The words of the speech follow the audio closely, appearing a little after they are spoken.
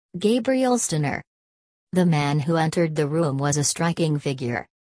Gabriel Stonor. The man who entered the room was a striking figure.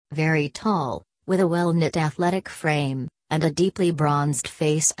 Very tall, with a well-knit athletic frame, and a deeply bronzed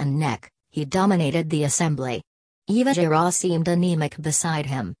face and neck, he dominated the assembly. Eva Giraud seemed anemic beside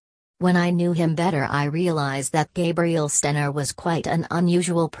him. When I knew him better, I realized that Gabriel Stonor was quite an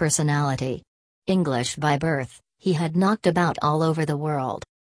unusual personality. English by birth, he had knocked about all over the world.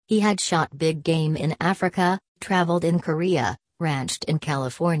 He had shot big game in Africa, traveled in Korea, ranched in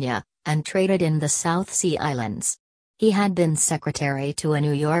California, and traded in the South Sea Islands. He had been secretary to a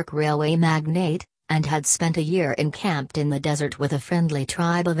New York railway magnate, and had spent a year encamped in the desert with a friendly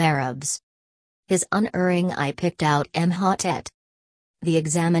tribe of Arabs. His unerring eye picked out Imhotep, the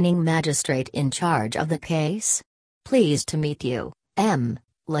examining magistrate in charge of the case. "Pleased to meet you,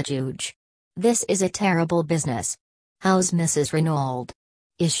 le juge. This is a terrible business. How's Mrs. Renauld?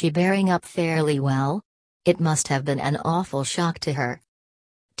 Is she bearing up fairly well? It must have been an awful shock to her."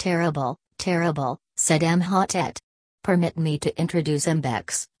 "Terrible, terrible," said Imhotep. "Permit me to introduce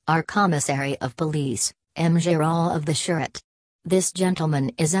Mbex, our commissary of police, Giraud of the Charette. This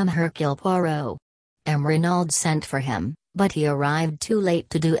gentleman is Hercule Poirot. Renauld sent for him, but he arrived too late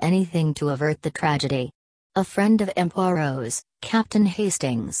to do anything to avert the tragedy. A friend of Poirot's, Captain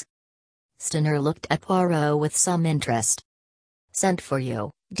Hastings." Stonor looked at Poirot with some interest. "Sent for you,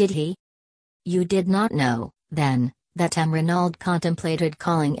 did he? You did not know, then, that Renauld contemplated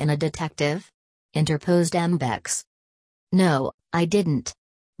calling in a detective?" interposed Mbex. "No, I didn't.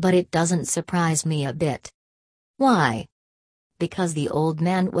 But it doesn't surprise me a bit." "Why?" "Because the old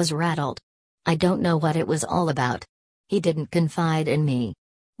man was rattled. I don't know what it was all about. He didn't confide in me.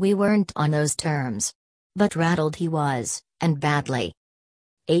 We weren't on those terms. But rattled he was, and badly."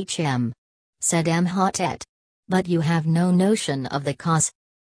 Said Imhotep. "But you have no notion of the cause."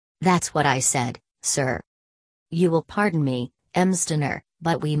 "That's what I said, sir." "You will pardon me, Stonor,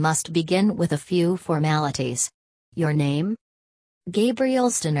 but we must begin with a few formalities. Your name?" "Gabriel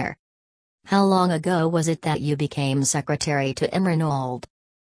Stonor." "How long ago was it that you became secretary to Renauld?"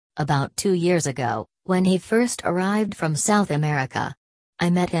 "About 2 years ago, when he first arrived from South America. I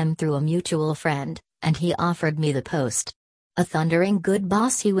met him through a mutual friend, and he offered me the post. A thundering good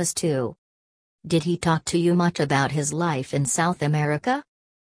boss he was too." "Did he talk to you much about his life in South America?"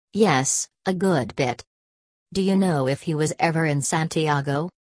 "Yes, a good bit." "Do you know if he was ever in Santiago?"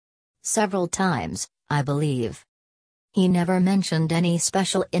 "Several times, I believe." "He never mentioned any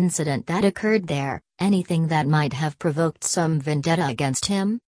special incident that occurred there, anything that might have provoked some vendetta against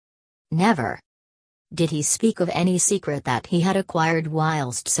him?" "Never." "Did he speak of any secret that he had acquired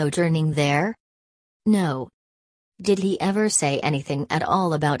whilst sojourning there?" "No." "Did he ever say anything at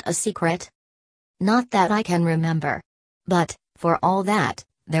all about a secret?" "Not that I can remember. But, for all that,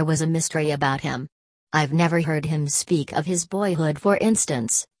 there was a mystery about him. I've never heard him speak of his boyhood, for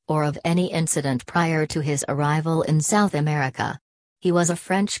instance, or of any incident prior to his arrival in South America. He was a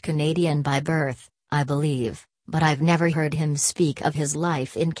French-Canadian by birth, I believe, but I've never heard him speak of his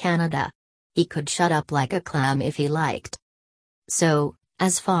life in Canada. He could shut up like a clam if he liked." "So,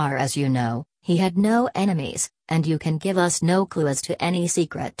 as far as you know, he had no enemies, and you can give us no clue as to any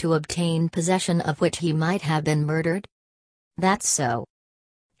secret to obtain possession of which he might have been murdered?" "That's so."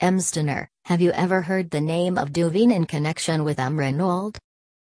 "Stonor, have you ever heard the name of Duveen in connection with Renauld?"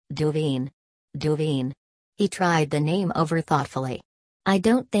 "Duveen. Duveen." He tried the name over thoughtfully. "I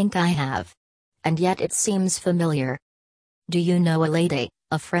don't think I have. And yet it seems familiar." "Do you know a lady,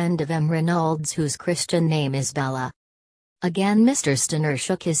 a friend of Renaud's, whose Christian name is Bella?" Again Mr. Stonor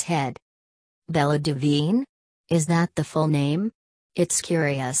shook his head. "Bella Duveen? Is that the full name? It's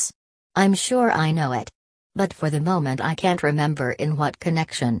curious. I'm sure I know it. But for the moment I can't remember in what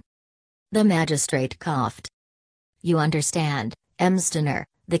connection." The magistrate coughed. "You understand, Stonor,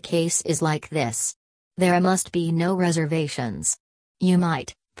 the case is like this. There must be no reservations. You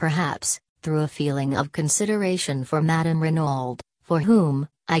might, perhaps, through a feeling of consideration for Madame Renauld, for whom,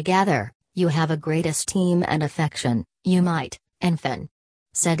 I gather, you have a great esteem and affection, you might, enfin,"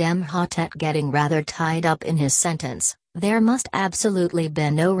 said Imhotep, getting rather tied up in his sentence, "there must absolutely be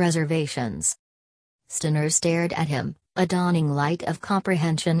no reservations." Stonor stared at him, a dawning light of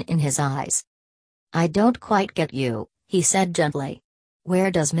comprehension in his eyes. "I don't quite get you," he said gently.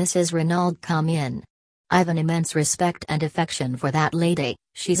 "Where does Mrs. Renauld come in? I've an immense respect and affection for that lady,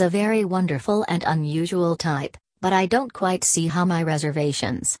 she's a very wonderful and unusual type, but I don't quite see how my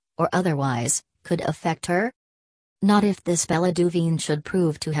reservations, or otherwise, could affect her. Not if this Bella Duveen should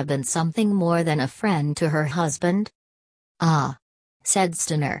prove to have been something more than a friend to her husband?" "Ah," said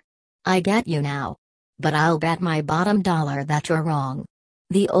Stonor. "I get you now. But I'll bet my bottom dollar that you're wrong.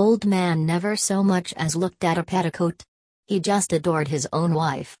 The old man never so much as looked at a petticoat. He just adored his own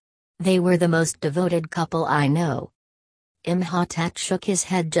wife. They were the most devoted couple I know. Imhotep shook his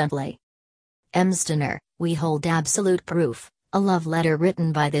head gently. Stonor, we hold absolute proof, a love letter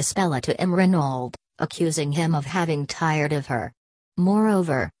written by this fella to Renaud, accusing him of having tired of her.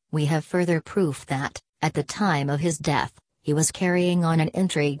 Moreover, we have further proof that, at the time of his death, he was carrying on an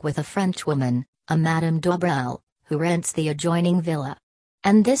intrigue with a Frenchwoman, a Madame Gabriel, who rents the adjoining villa.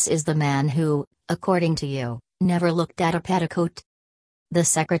 And this is the man who, according to you, never looked at a petticoat? The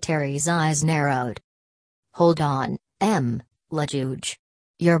secretary's eyes narrowed. Hold on, le juge.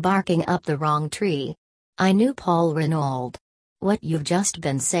 You're barking up the wrong tree. I knew Paul Renaud. What you've just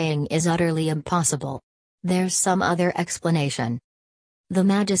been saying is utterly impossible. There's some other explanation. The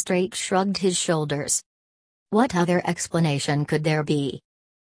magistrate shrugged his shoulders. What other explanation could there be?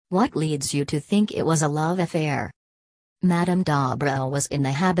 What leads you to think it was a love affair? Madame Gabriel was in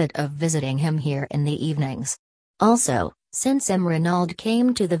the habit of visiting him here in the evenings. Also, since Renaud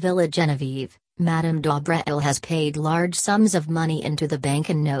came to the Villa Genevieve, Madame Gabriel has paid large sums of money into the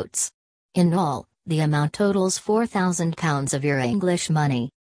bank in notes. In all, the amount totals £4,000 of your English money.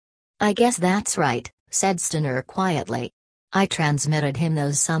 I guess that's right, said Stonor quietly. I transmitted him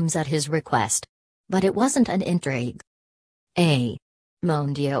those sums at his request. But it wasn't an intrigue.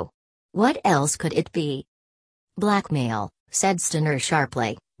 Mon Dieu. What else could it be? Blackmail, said Stonor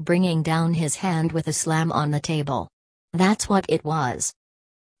sharply, bringing down his hand with a slam on the table. That's what it was.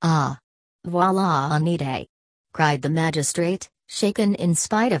 Ah. Voila une idée, cried the magistrate, shaken in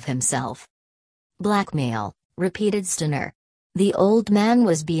spite of himself. Blackmail, repeated Stonor. The old man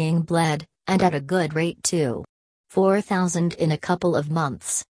was being bled, and at a good rate too. 4,000 in a couple of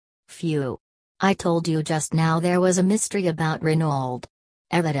months. Phew. I told you just now there was a mystery about Renaud.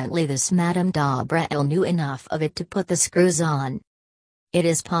 Evidently this Madame Gabriel knew enough of it to put the screws on. It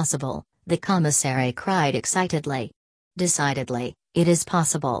is possible, the commissary cried excitedly. Decidedly, it is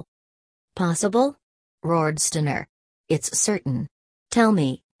possible. Possible? Roared Stonor. It's certain. Tell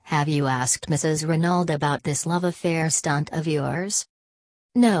me, have you asked Mrs. Renaud about this love affair stunt of yours?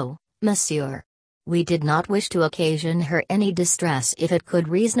 No, monsieur. We did not wish to occasion her any distress if it could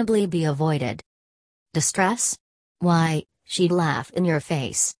reasonably be avoided. Distress? Why, she'd laugh in your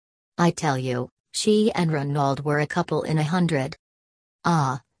face. I tell you, she and Renaud were a couple in 100.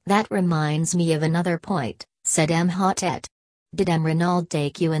 Ah, that reminds me of another point, said Imhotep. Did Renaud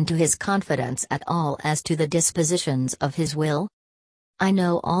take you into his confidence at all as to the dispositions of his will? I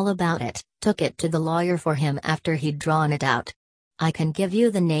know all about it, took it to the lawyer for him after he'd drawn it out. I can give you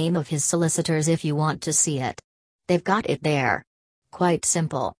the name of his solicitors if you want to see it. They've got it there. Quite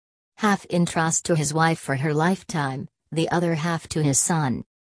simple. Half in trust to his wife for her lifetime, the other half to his son.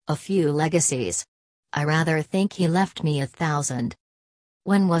 A few legacies. I rather think he left me 1,000.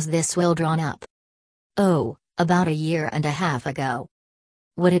 When was this will drawn up? Oh, about a year and a half ago.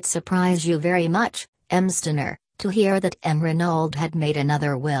 Would it surprise you very much, Stonor, to hear that Renaud had made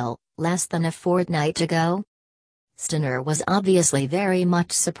another will, less than a fortnight ago? Stonor was obviously very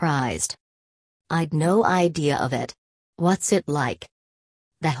much surprised. I'd no idea of it. What's it like?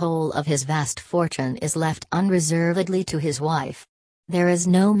 The whole of his vast fortune is left unreservedly to his wife. There is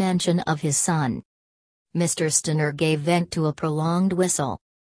no mention of his son. Mr. Stonor gave vent to a prolonged whistle.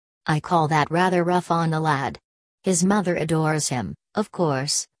 I call that rather rough on the lad. His mother adores him, of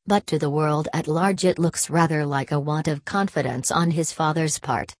course, but to the world at large it looks rather like a want of confidence on his father's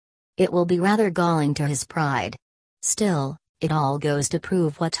part. It will be rather galling to his pride. Still, it all goes to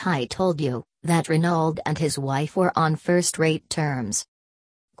prove what I told you, that Renaud and his wife were on first-rate terms.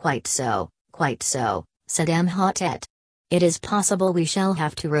 Quite so, said Imhotep. It is possible we shall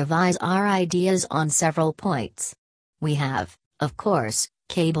have to revise our ideas on several points. We have, of course,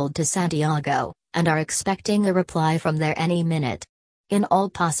 cabled to Santiago, and are expecting a reply from there any minute. In all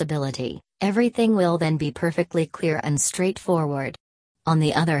possibility, everything will then be perfectly clear and straightforward. On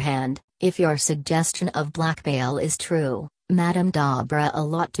the other hand, if your suggestion of blackmail is true, Madame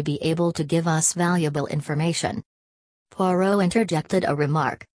Gabriel ought to be able to give us valuable information. Poirot interjected a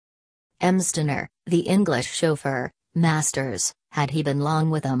remark. Stonor, the English chauffeur, Masters, had he been long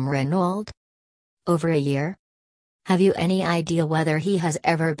with Renaud? Over a year? Have you any idea whether he has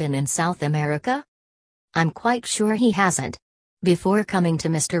ever been in South America? I'm quite sure he hasn't. Before coming to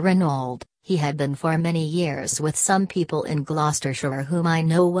Mr. Renaud, he had been for many years with some people in Gloucestershire whom I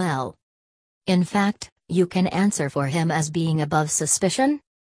know well. In fact, you can answer for him as being above suspicion?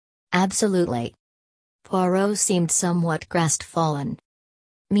 Absolutely. Poirot seemed somewhat crestfallen.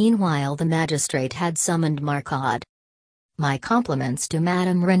 Meanwhile the magistrate had summoned Marcotte. My compliments to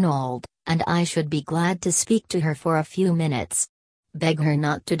Madame Renaud, and I should be glad to speak to her for a few minutes. Beg her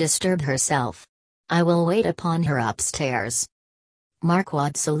not to disturb herself. I will wait upon her upstairs."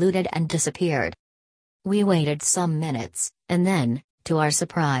 Marquand saluted and disappeared. We waited some minutes, and then, to our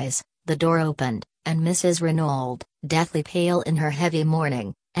surprise, the door opened, and Mrs. Renaud, deathly pale in her heavy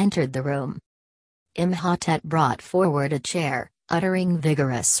mourning, entered the room. Imhotep brought forward a chair, uttering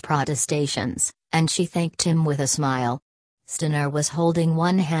vigorous protestations, and she thanked him with a smile. Stonor was holding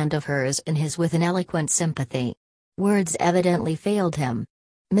one hand of hers in his with an eloquent sympathy. Words evidently failed him.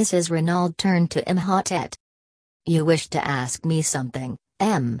 Mrs. Renaud turned to Imhotep. "You wish to ask me something,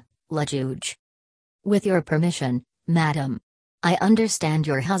 le juge?" "With your permission, madam. I understand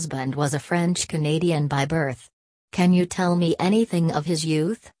your husband was a French-Canadian by birth. Can you tell me anything of his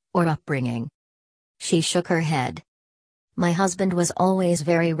youth, or upbringing?" She shook her head. "My husband was always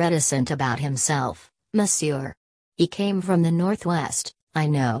very reticent about himself, monsieur. He came from the Northwest, I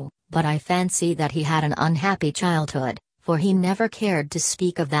know, but I fancy that he had an unhappy childhood, for he never cared to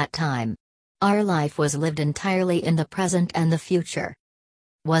speak of that time. Our life was lived entirely in the present and the future."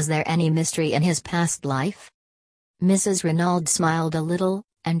 "Was there any mystery in his past life?" Mrs. Renaud smiled a little,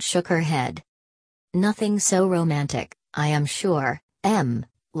 and shook her head. "Nothing so romantic, I am sure,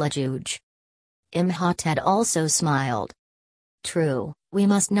 le juge." Imhotep also smiled. "True, we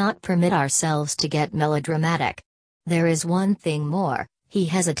must not permit ourselves to get melodramatic. There is one thing more," he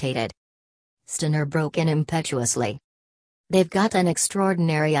hesitated. Stonor broke in impetuously. "They've got an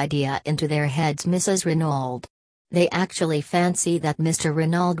extraordinary idea into their heads, Mrs. Renaud. They actually fancy that Mr.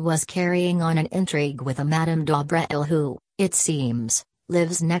 Renaud was carrying on an intrigue with a Madame Dobrel who, it seems,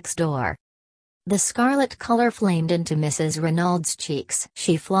 lives next door." The scarlet color flamed into Mrs. Renaud's cheeks.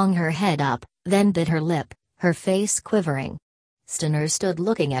 She flung her head up, then bit her lip, her face quivering. Stonor stood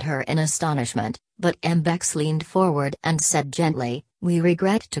looking at her in astonishment, but Bex leaned forward and said gently, "We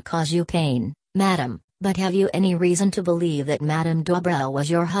regret to cause you pain, madam, but have you any reason to believe that Madame Dobrel was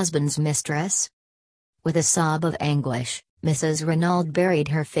your husband's mistress?" With a sob of anguish, Mrs. Renaud buried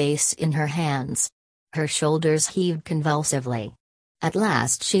her face in her hands. Her shoulders heaved convulsively. At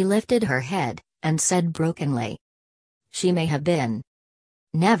last she lifted her head, and said brokenly, "She may have been.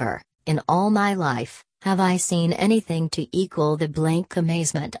 Never, in all my life, have I seen anything to equal the blank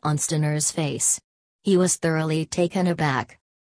amazement on Stonor's face. He was thoroughly taken aback,